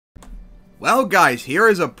Well guys, here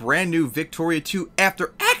is a brand new Victoria 2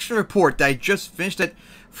 after action report that I just finished at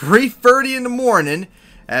 3:30 in the morning,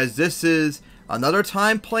 as this is another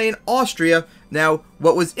time playing Austria. Now,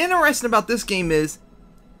 what was interesting about this game is,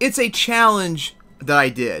 it's a challenge that I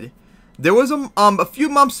did. There was a few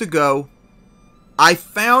months ago, I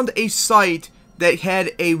found a site that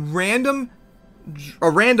had a randomizer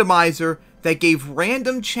that gave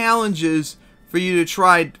random challenges for you to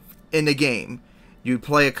try in the game. You'd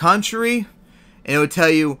play a country, and it would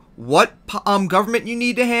tell you what government you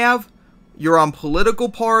need to have, your political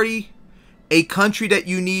party, a country that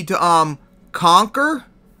you need to conquer,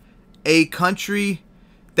 a country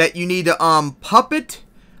that you need to puppet,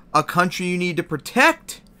 a country you need to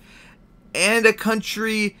protect, and a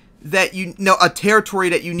country that a territory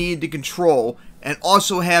that you need to control, and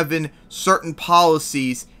also having certain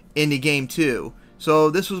policies in the game too.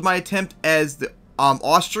 So this was my attempt as the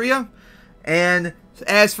Austria. And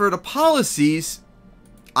as for the policies,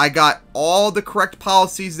 I got all the correct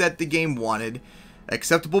policies that the game wanted.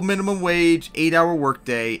 Acceptable minimum wage, 8-hour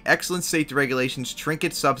workday, excellent safety regulations,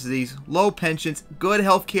 trinket subsidies, low pensions, good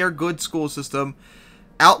healthcare, good school system,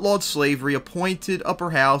 outlawed slavery, appointed upper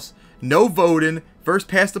house, no voting, first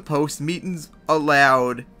past the post, meetings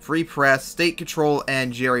allowed, free press, state control,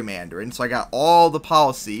 and gerrymandering. So I got all the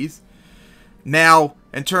policies. Now,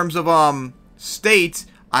 in terms of states,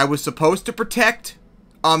 I was supposed to protect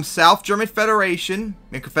South German Federation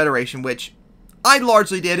and Confederation, which I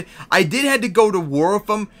largely did. I did have to go to war with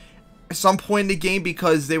them at some point in the game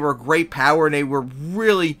because they were a great power and they were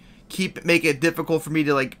really making it difficult for me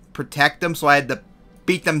to protect them. So I had to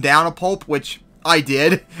beat them down a pulp, which I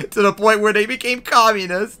did, to the point where they became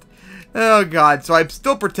communist. Oh god, so I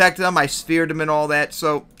still protected them. I sphered them and all that,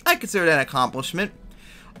 so I consider that an accomplishment.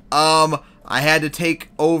 I had to take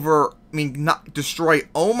over, not destroy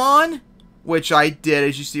Oman, which I did,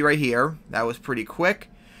 as you see right here. That was pretty quick.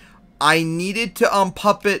 I needed to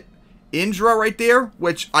puppet Indra right there,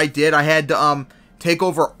 which I did. I had to take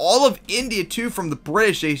over all of India too from the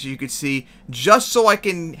British, as you could see, just so I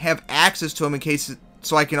can have access to them in case,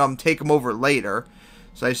 so I can take them over later.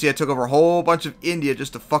 So you see, I took over a whole bunch of India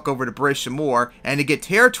just to fuck over the British some more, and to get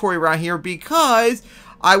territory around here because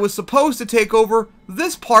I was supposed to take over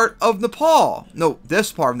this part of Nepal. No,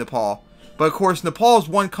 this part of Nepal. But of course, Nepal is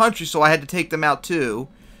one country, so I had to take them out too.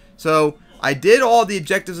 So I did all the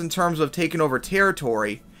objectives in terms of taking over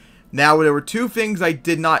territory. Now, there were two things I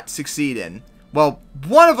did not succeed in. Well,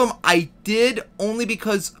 one of them I did only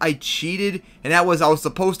because I cheated, and that was I was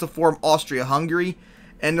supposed to form Austria-Hungary.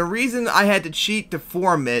 And the reason I had to cheat to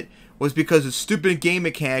form it was because of stupid game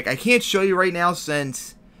mechanic. I can't show you right now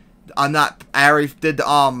since I already did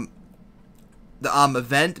the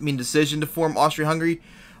decision to form Austria-Hungary.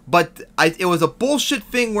 But it was a bullshit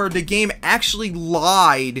thing where the game actually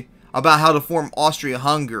lied about how to form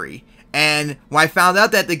Austria-Hungary. And when I found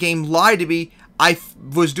out that the game lied to me, I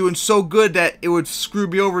was doing so good that it would screw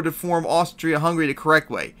me over to form Austria-Hungary the correct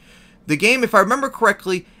way. The game, if I remember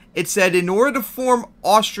correctly, it said in order to form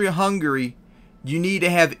Austria-Hungary, you need to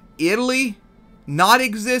have Italy not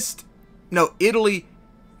exist. No, Italy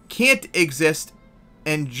can't exist,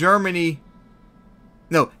 and Germany.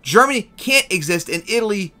 No, Germany can't exist, and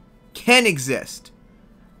Italy can exist.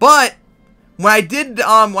 But when I did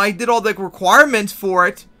all the requirements for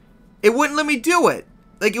it, it wouldn't let me do it.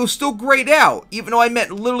 It was still grayed out, even though I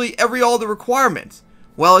met literally all the requirements.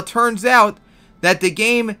 Well, it turns out that the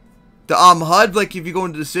game, the HUD, if you go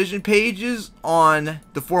into decision pages on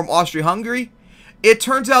the form Austria-Hungary, it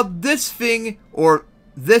turns out this thing, or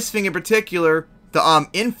this thing in particular, the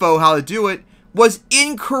info how to do it, was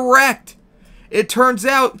incorrect. It turns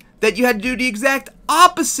out that you had to do the exact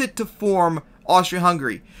opposite to form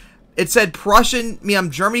Austria-Hungary. It said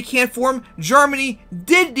Germany can't form. Germany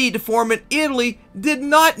did need to form, and Italy did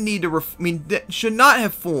not need to. Should not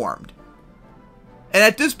have formed. And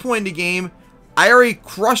at this point in the game, I already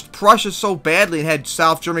crushed Prussia so badly and had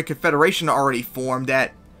South German Confederation already formed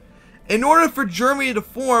that in order for Germany to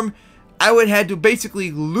form, I would have to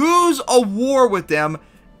basically lose a war with them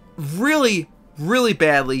really, really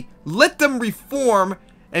badly, let them reform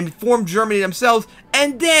and form Germany themselves,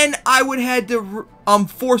 and then I would have to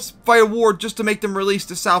force fight a war just to make them release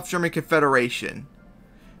the South German Confederation.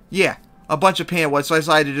 Yeah, a bunch of pain it was, so I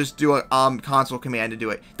decided to just do a console command to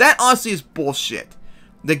do it. That honestly is bullshit.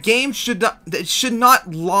 The game should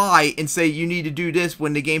not lie and say you need to do this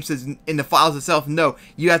when the game says in the files itself, no,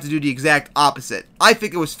 you have to do the exact opposite. I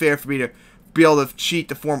think it was fair for me to be able to cheat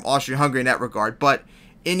to form Austria-Hungary in that regard, but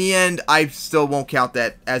in the end, I still won't count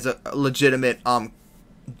that as a legitimate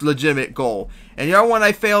goal. And the other one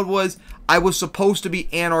I failed was I was supposed to be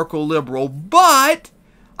anarcho-liberal, but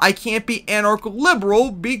I can't be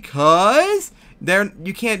anarcho-liberal because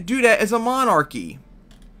you can't do that as a monarchy.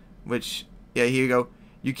 Which, yeah, here you go.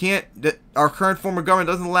 You can't, our current form of government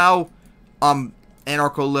doesn't allow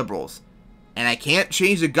anarcho-liberals. And I can't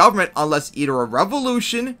change the government unless either a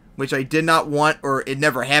revolution, which I did not want, or it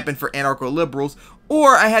never happened for anarcho-liberals,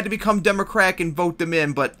 or I had to become Democratic and vote them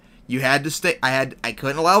in, but you had to stay, I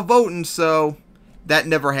couldn't allow voting, so that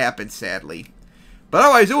never happened, sadly. But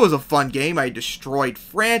otherwise, it was a fun game. I destroyed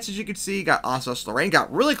France, as you can see, got Alsace-Lorraine,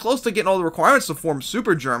 got really close to getting all the requirements to form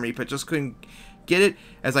Super Germany, but just couldn't get it.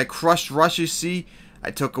 As I crushed Russia, see,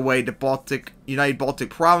 I took away the United Baltic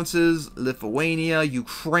provinces, Lithuania,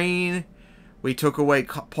 Ukraine. We took away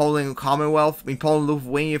Poland and Commonwealth. Poland and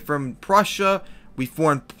Lithuania from Prussia. We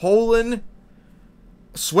formed Poland.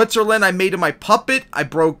 Switzerland, I made it my puppet. I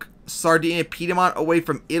broke Sardinia, Piedmont away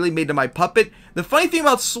from Italy, made it my puppet. The funny thing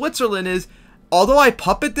about Switzerland is, although I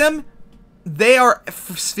puppet them, they are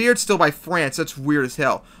sphered still by France. That's weird as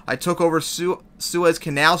hell. I took over Suez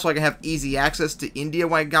Canal so I can have easy access to India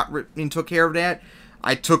when I took care of that.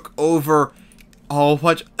 I took over a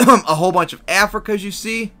whole bunch of Africa, as you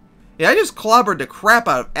see. Yeah, I just clobbered the crap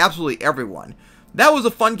out of absolutely everyone. That was a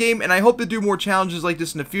fun game, and I hope to do more challenges like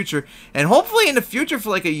this in the future. And hopefully in the future for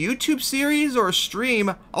like a YouTube series or a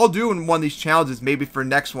stream, I'll do one of these challenges maybe for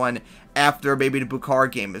next one after maybe the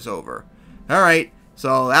Bukhara game is over. Alright,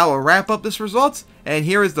 so that will wrap up this results, and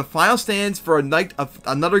here is the final stands for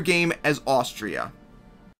another game as Austria.